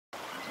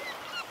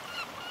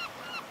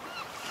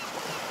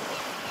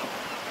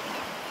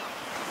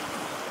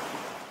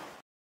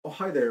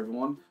hi there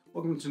everyone.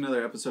 Welcome to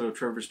another episode of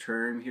Trevor's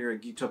Terrarium here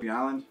at Geektopia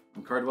Island.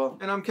 I'm Cardwell.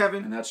 And I'm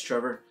Kevin. And that's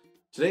Trevor.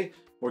 Today,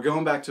 we're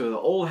going back to the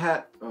old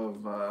hat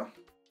of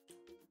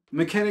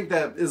mechanic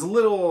that is a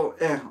little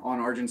on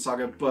Argent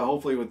Saga, but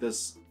hopefully with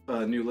this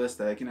new list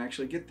that I can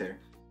actually get there.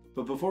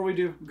 But before we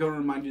do, I'm going to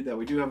remind you that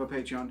we do have a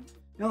Patreon.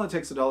 It only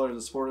takes $1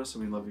 to support us,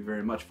 and we love you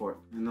very much for it.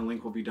 And the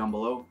link will be down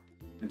below.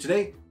 And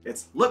today,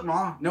 it's Look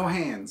Ma, No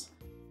Hands.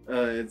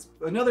 It's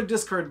another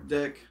discard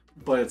deck,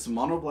 but it's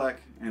mono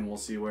black, and we'll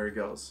see where it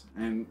goes.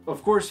 And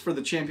of course, for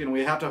the champion,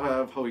 we have to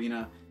have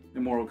Hoenna,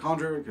 Immoral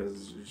Conjurer,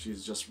 because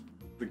she's just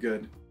the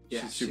good.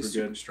 Yeah, she's super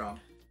good. Strong.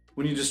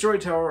 When you destroy a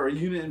tower or a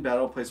unit in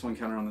battle, place one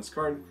counter on this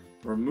card.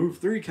 Remove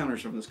 3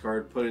 counters from this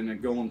card. Put in a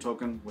Golem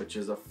token, which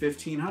is a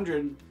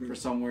 1500 for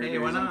some weird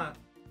reason. Why not?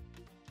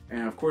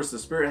 And of course, the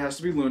spirit has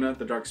to be Luna,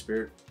 the dark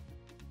spirit.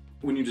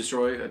 When you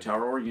destroy a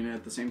tower or unit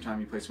at the same time,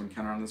 you place 1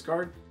 counter on this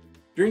card.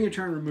 During your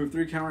turn, remove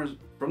 3 counters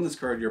from this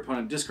card. Your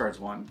opponent discards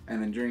 1, and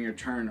then during your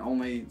turn,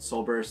 only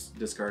Soul Burst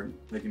discard.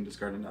 They can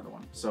discard another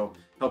one. So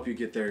help you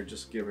get there.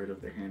 Just get rid of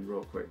their hand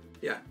real quick.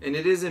 Yeah, and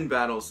it is in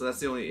battle, so that's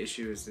the only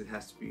issue is it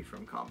has to be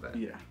from combat.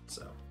 Yeah.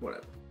 So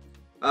whatever.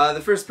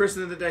 The first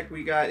person in the deck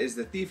we got is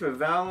the Thief of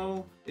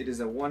Valoi. It is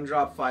a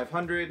 1-drop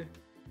 500,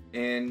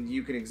 and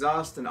you can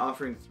exhaust an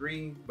offering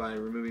 3 by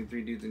removing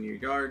 3 dudes in your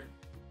yard.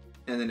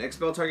 And then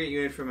expel target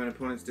unit from an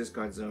opponent's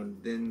discard zone.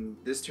 Then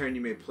this turn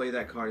you may play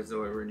that card as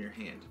though it were in your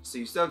hand. So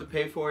you still have to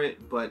pay for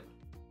it, but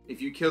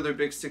if you kill their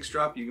big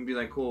 6-drop, you can be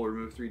like, cool,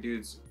 remove 3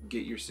 dudes,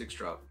 get your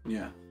 6-drop.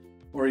 Yeah.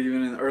 Or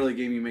even in the early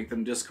game, you make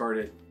them discard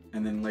it,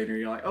 and then later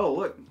you're like, oh,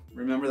 look,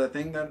 remember that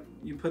thing that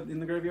you put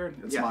in the graveyard?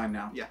 It's mine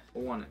now. Yeah,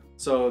 we'll want it.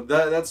 So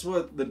that's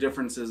what the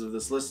difference is of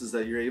this list, is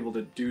that you're able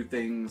to do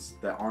things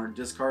that aren't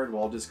discard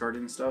while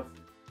discarding stuff.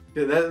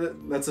 Yeah,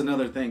 that's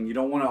another thing. You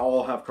don't want to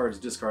all have cards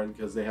discarded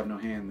because they have no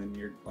hand, then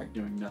you're like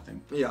doing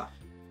nothing. Yeah.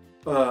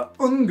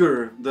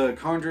 Unger, the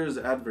Conjurer's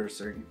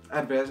Adversary.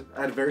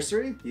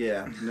 Adversary?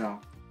 Yeah,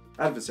 no.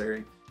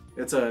 Adversary.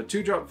 It's a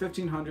 2-drop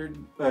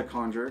 1500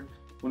 Conjurer.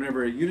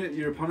 Whenever a unit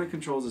your opponent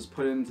controls is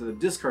put into the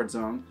discard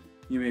zone,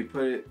 you may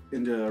put it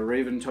into a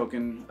Raven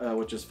token,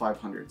 which is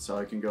 500, so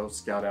I can go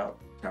scout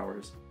out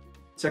towers.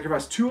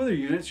 Sacrifice 2 other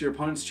units, your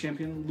opponent's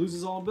champion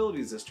loses all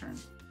abilities this turn.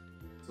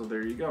 So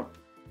there you go.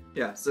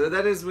 Yeah, so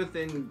that is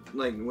within,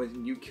 like,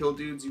 when you kill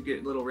dudes, you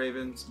get little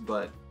ravens,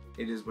 but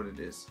it is what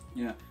it is.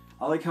 Yeah.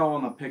 I like how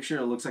on the picture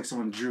it looks like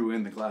someone drew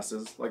in the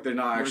glasses. Like they're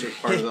not actually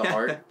part of the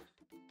art.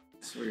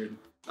 It's weird.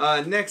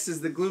 Next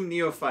is the Gloom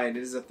Neophyte.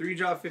 It is a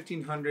 3-drop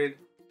 1500.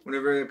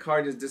 Whenever a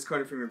card is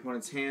discarded from your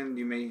opponent's hand,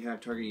 you may have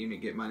target unit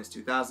get minus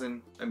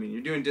 2000. I mean,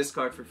 you're doing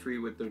discard for free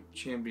with the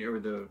champion, or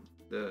the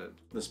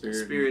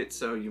spirit,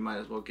 so you might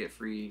as well get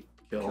free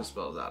kill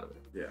spells out of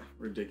it. Yeah,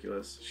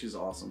 ridiculous. She's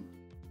awesome.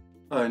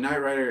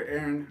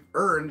 Nightrider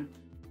Erren.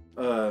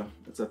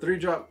 It's a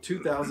 3-drop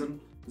 2000.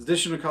 The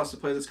additional cost to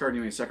play this card,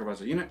 you may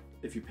sacrifice a unit.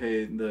 If you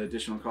pay the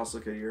additional cost,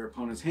 look at your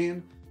opponent's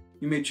hand.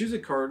 You may choose a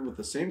card with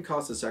the same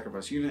cost as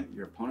sacrifice unit.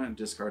 Your opponent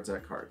discards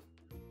that card.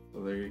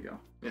 So there you go.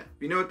 Yeah. If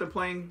you know what they're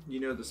playing, you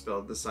know the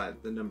spell,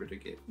 the number to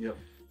get. Yep.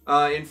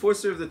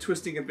 Enforcer of the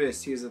Twisting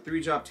Abyss. He is a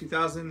 3-drop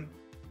 2000.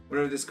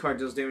 Whenever this card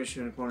deals damage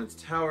to an opponent's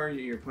tower,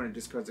 your opponent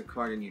discards a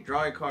card and you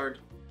draw a card.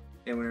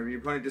 And whenever your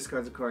opponent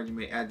discards a card, you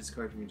may add this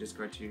card from your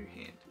discard to your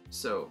hand.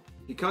 So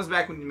he comes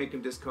back when you make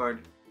him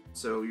discard,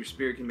 so your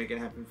spirit can make it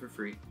happen for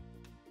free.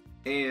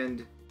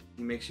 And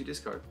he makes you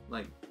discard.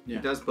 Like, he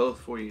does both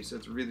for you, so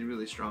it's really,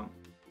 really strong.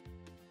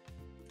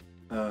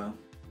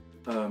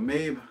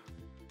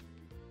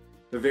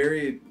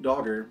 Evaerie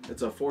Dowager.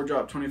 It's a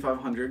 4-drop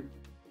 2500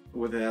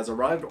 with it has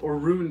arrived or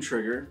ruined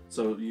trigger.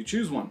 So you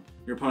choose one.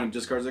 Your opponent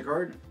discards a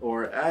card,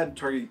 or add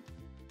target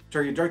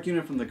dark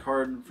unit from the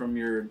card from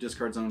your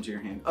discard zone to your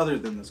hand, other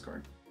than this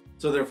card.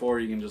 So therefore,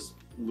 you can just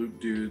loop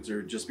dudes,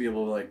 or just be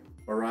able to like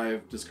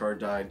arrive, discard,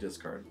 die,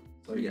 discard.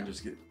 So you can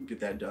just get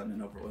that done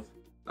and over with.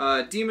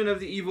 Demon of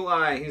the Evil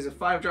Eye. He's a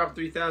 5-drop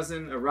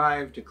 3000.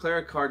 Arrive, declare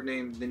a card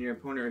name, then your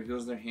opponent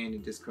reveals their hand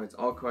and discards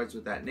all cards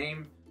with that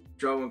name.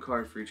 Draw 1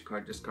 card for each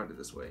card discarded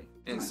this way.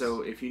 And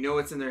so if you know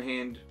what's in their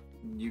hand,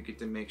 you get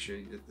to make sure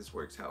that this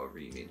works however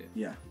you need it.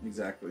 Yeah,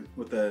 exactly.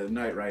 With the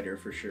Nightrider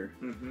for sure.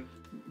 Mm-hmm.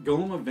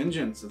 Golem of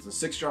Vengeance. It's a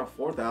 6-drop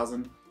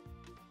 4000.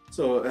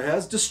 So it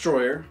has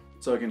Destroyer,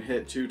 so it can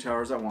hit 2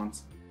 towers at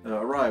once.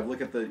 Arrive,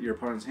 look at your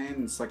opponent's hand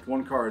and select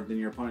 1 card, then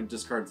your opponent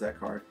discards that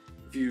card.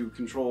 If you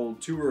control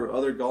 2 or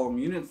other Golem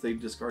units, they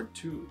select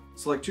 2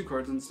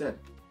 cards instead.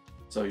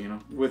 So, you know,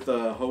 with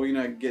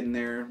Hoenna getting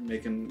there,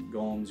 making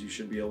golems, you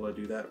should be able to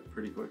do that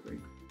pretty quickly.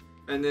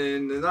 And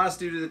then the last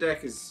dude of the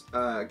deck is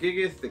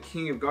Gigath, the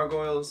King of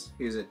Gargoyles.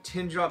 He is a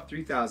 10-drop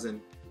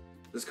 3000.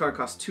 This card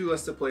costs 2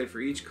 less to play for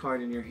each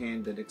card in your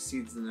hand that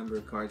exceeds the number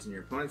of cards in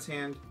your opponent's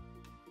hand.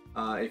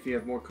 If you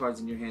have more cards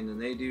in your hand than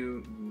they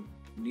do,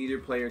 neither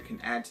player can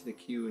add to the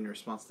queue in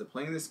response to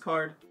playing this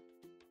card.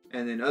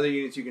 And then other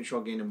units you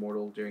control gain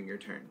Immortal during your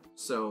turn.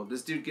 So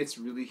this dude gets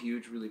really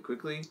huge really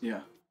quickly.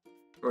 Yeah.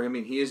 Or, I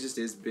mean, he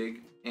is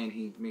big, and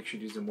he makes you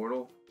use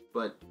Immortal,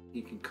 but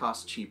he can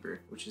cost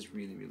cheaper, which is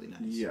really, really nice.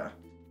 Yeah.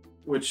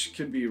 which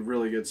could be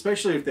really good,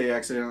 especially if they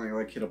accidentally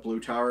like hit a blue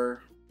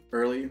tower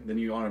early. Then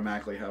you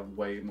automatically have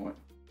way more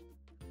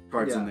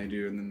cards than they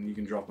do, and then you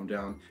can drop them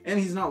down. And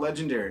he's not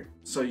legendary,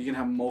 so you can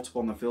have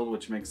multiple in the field,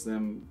 which makes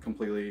them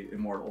completely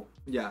immortal.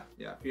 Yeah.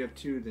 If you have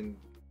 2, then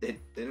they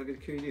don't get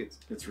to kill you dudes.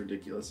 It's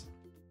ridiculous.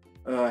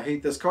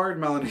 Hate this card,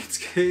 Melanite's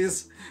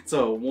Gaze.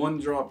 So 1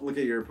 drop, look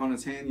at your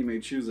opponent's hand. You may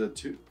choose a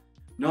 2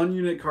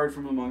 non-unit card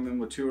from among them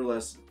with 2 or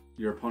less.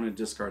 Your opponent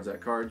discards that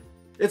card.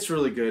 It's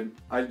really good.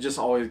 I just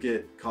always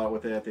get caught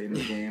with it at the end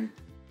of the game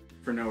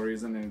for no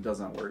reason, and it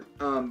doesn't work.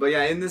 But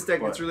yeah, in this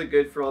deck, it's really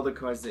good for all the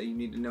cards that you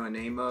need to know a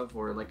name of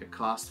or like a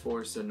cost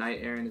for. So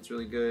Nightrider Erren, it's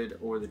really good,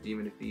 or the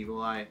Demon of the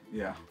Evil Eye.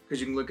 Yeah. Because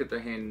you can look at their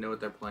hand and know what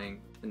they're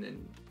playing, and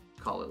then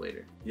call it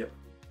later. Yep.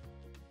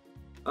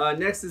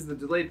 Next is the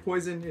Delayed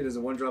Poison. It is a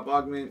 1-drop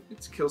augment.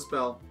 It's a kill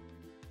spell.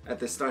 At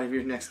the start of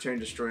your next turn,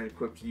 destroy an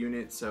equipped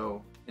unit.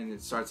 And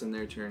it starts in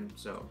their turn.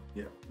 So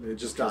yeah, it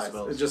just dies.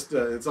 It just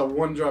it's a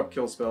 1-drop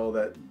kill spell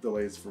that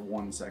delays for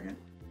 1 second.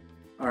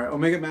 All right,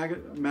 Omega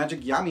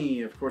Magic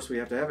Yami. Of course, we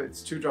have to have it.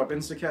 It's 2-drop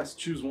instacast.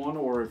 Choose 1,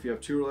 or if you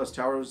have 2 or less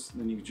towers,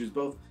 then you can choose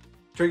both.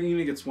 Target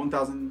unit gets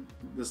 1,000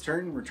 this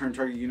turn. Return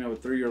target unit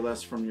with 3 or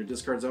less from your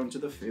discard zone to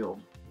the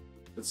field.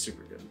 That's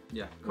super good.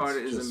 Yeah, card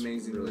is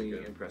amazingly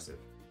really impressive.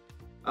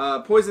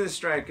 Poisonous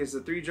Strike is a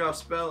 3-drop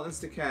spell,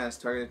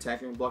 instacast. Target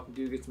attacking and blocking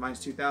dude gets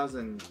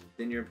 -2,000.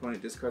 Then your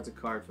opponent discards a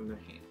card from their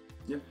hand.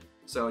 Yep.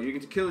 So you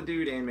get to kill a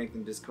dude and make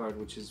them discard,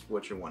 which is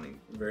what you're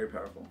wanting. Very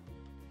powerful.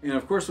 And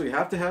of course, we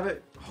have to have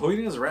it.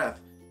 Hoenna's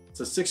Wrath. It's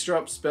a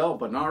 6-drop spell,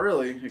 but not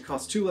really. It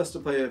costs 2 less to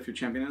play if your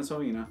champion is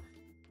Hoenna.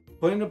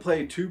 Put into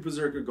play 2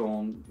 Berserker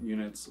Golem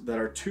units that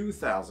are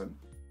 2,000.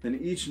 Then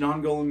each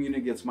non-Golem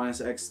unit gets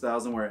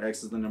 -X,000, where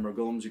X is the number of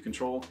Golems you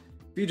control.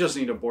 If you just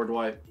need a board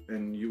wipe,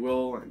 and you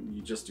will, and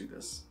you just do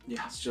this.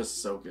 Yeah, it's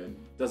just so good.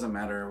 Doesn't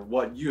matter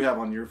what you have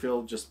on your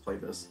field, just play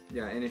this.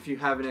 Yeah, and if you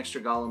have an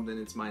extra golem, then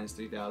it's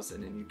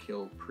 -3,000, and you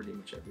kill pretty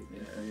much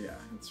everything. Yeah,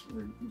 it's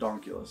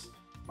redonkulous.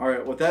 All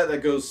right, with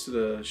that goes to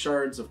the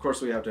shards. Of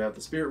course, we have to have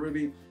the Spirit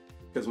Ruby,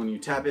 because when you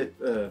tap it,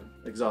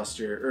 exhaust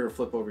or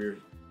flip over your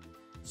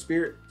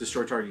spirit,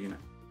 destroy target unit.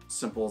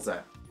 Simple as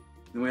that.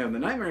 Then we have the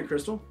Nightmare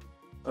Crystal.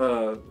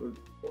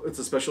 It's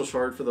a special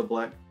shard for the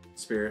black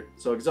spirit.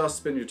 So exhaust,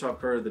 spin your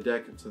top card of the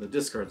deck to the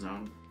discard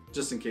zone,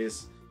 just in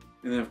case.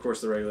 And then of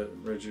course the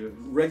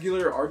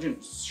regular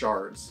Argent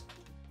Shards.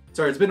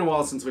 Sorry, it's been a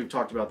while since we've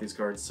talked about these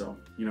cards, so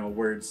you know,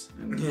 words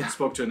and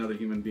spoke to another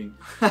human being.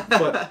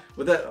 But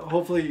with that,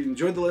 hopefully you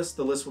enjoyed the list.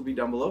 The list will be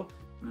down below,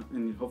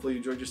 and hopefully you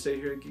enjoyed your stay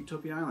here at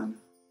Geektopia Island.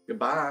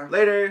 Goodbye.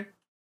 Later.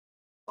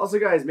 Also,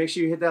 guys, make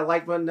sure you hit that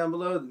like button down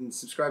below and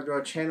subscribe to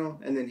our channel,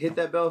 and then hit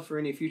that bell for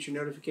any future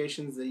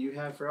notifications that you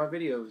have for our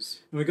videos.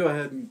 And we go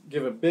ahead and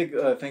give a big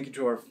thank you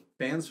to our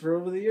fans for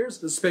over the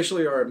years,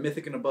 especially our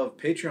Mythic and Above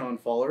Patreon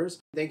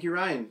followers. Thank you,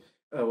 Ryan.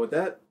 With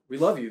that, we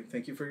love you.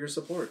 Thank you for your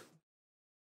support.